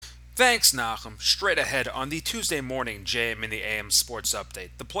Thanks, Nahum. Straight ahead on the Tuesday morning JM in the AM Sports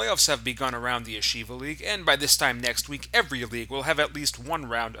Update. The playoffs have begun around the Yeshiva League, and by this time next week, every league will have at least one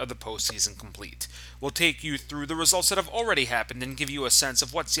round of the postseason complete. We'll take you through the results that have already happened and give you a sense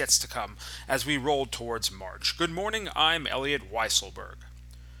of what's yet to come as we roll towards March. Good morning, I'm Elliot Weiselberg.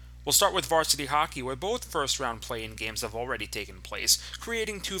 We'll start with varsity hockey, where both first round play in games have already taken place,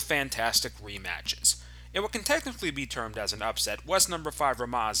 creating two fantastic rematches. In what can technically be termed as an upset, West number 5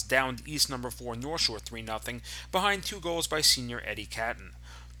 Ramaz downed East number 4 North Shore 3-0 behind two goals by senior Eddie Catton.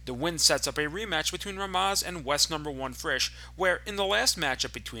 The win sets up a rematch between Ramaz and West number 1 Frisch, where in the last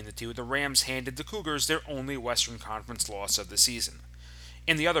matchup between the two, the Rams handed the Cougars their only Western Conference loss of the season.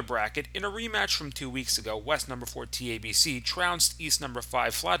 In the other bracket, in a rematch from 2 weeks ago, West number 4 TABC trounced East number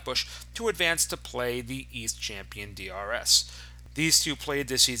 5 Flatbush to advance to play the East champion DRS. These two played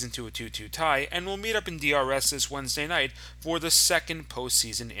this season to a 2-2 tie and will meet up in DRS this Wednesday night for the second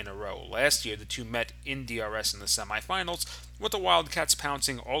postseason in a row. Last year, the two met in DRS in the semifinals, with the Wildcats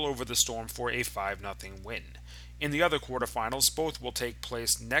pouncing all over the Storm for a 5-0 win. In the other quarterfinals, both will take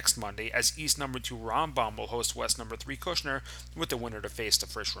place next Monday as East number 2 Rambam will host West number 3 Kushner, with the winner to face the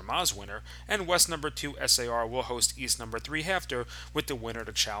Frisch Ramaz winner, and West number 2 SAR will host East number 3 Hafter, with the winner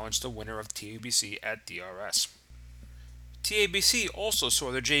to challenge the winner of TABC at DRS. TABC also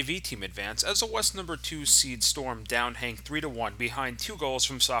saw their JV team advance as the West number 2 seed Storm downed Hank 3-1 behind two goals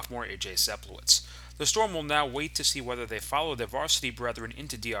from sophomore AJ Seplowitz. The Storm will now wait to see whether they follow their varsity brethren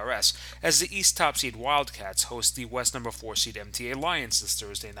into DRS as the East top seed Wildcats host the West number 4 seed MTA Lions this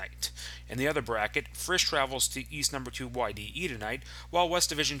Thursday night. In the other bracket, Frisch travels to East number 2 YDE tonight, while West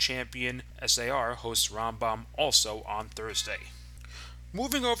Division champion SAR hosts Rambam also on Thursday.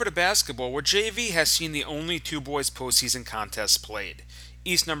 Moving over to basketball, where JV has seen the only two boys postseason contests played.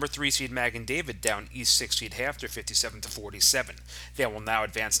 East number 3 seed Magen David down East 6 seed Hafter 57-47. They will now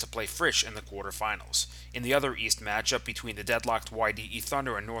advance to play Frisch in the quarterfinals. In the other East matchup between the deadlocked YDE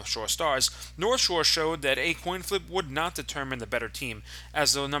Thunder and North Shore Stars, North Shore showed that a coin flip would not determine the better team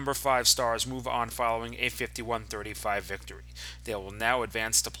as the number 5 Stars move on following a 51-35 victory. They will now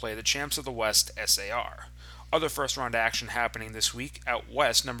advance to play the champs of the West, SAR. Other first round action happening this week. Out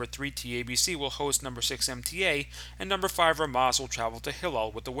west, number 3 TABC will host number 6 MTA, and number 5 Ramaz will travel to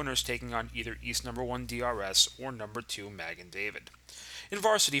Hillel, with the winners taking on either East number 1 DRS or number 2 Magen David. In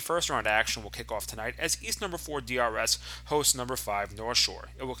varsity, first round action will kick off tonight as East number 4 DRS hosts number 5 North Shore.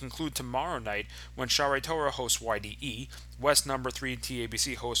 It will conclude tomorrow night when Sha'arei Torah hosts YDE, West number 3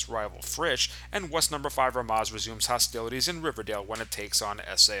 TABC hosts rival Frisch, and West number 5 Ramaz resumes hostilities in Riverdale when it takes on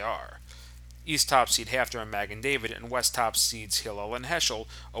SAR. East top seed Hafter and Magen David and West top seeds Hillel and Heschel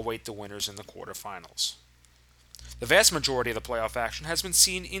await the winners in the quarterfinals. The vast majority of the playoff action has been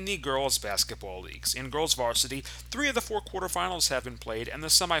seen in the girls' basketball leagues. In girls' varsity, 3 of the 4 quarterfinals have been played, and the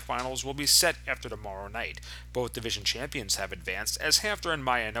semifinals will be set after tomorrow night. Both division champions have advanced, as Hafter and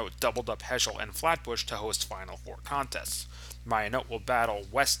Mayanot doubled up Heschel and Flatbush to host Final Four contests. Mayanot will battle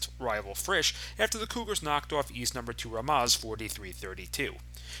West rival Frisch after the Cougars knocked off East number 2 Ramaz 43-32.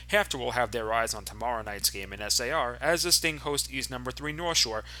 Hafter will have their eyes on tomorrow night's game in SAR as the Sting host East number 3 North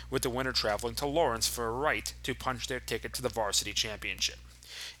Shore, with the winner traveling to Lawrence for a right to punch their ticket to the varsity championship.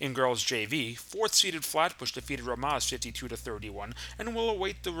 In girls JV, 4th-seeded Flatbush defeated Ramaz 52-31 and will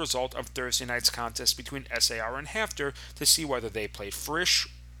await the result of Thursday night's contest between SAR and Hafter to see whether they play Frisch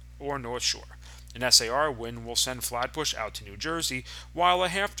or North Shore. An SAR win will send Flatbush out to New Jersey, while a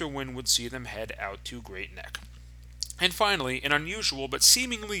Hafter win would see them head out to Great Neck. And finally, an unusual but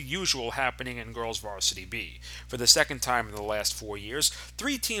seemingly usual happening in girls varsity B. For the second time in the last 4 years,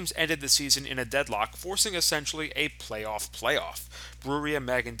 3 teams ended the season in a deadlock, forcing essentially a playoff. Bruriah,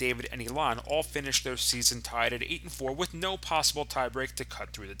 Magen David, and Elan all finished their season tied at 8-4 with no possible tiebreak to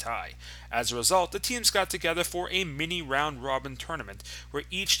cut through the tie. As a result, the teams got together for a mini round-robin tournament, where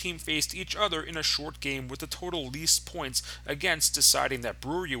each team faced each other in a short game with the total least points against, deciding that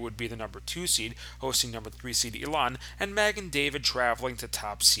Bruriah would be the number 2 seed, hosting number 3 seed Elan, and Magen David traveling to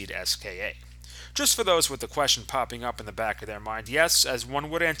top seed SKA. Just for those with the question popping up in the back of their mind, yes, as one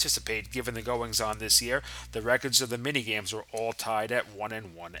would anticipate given the goings-on this year, the records of the minigames are all tied at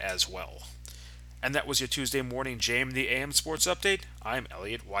 1-1 as well. And that was your Tuesday morning JM the AM Sports Update. I'm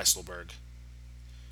Elliot Weiselberg.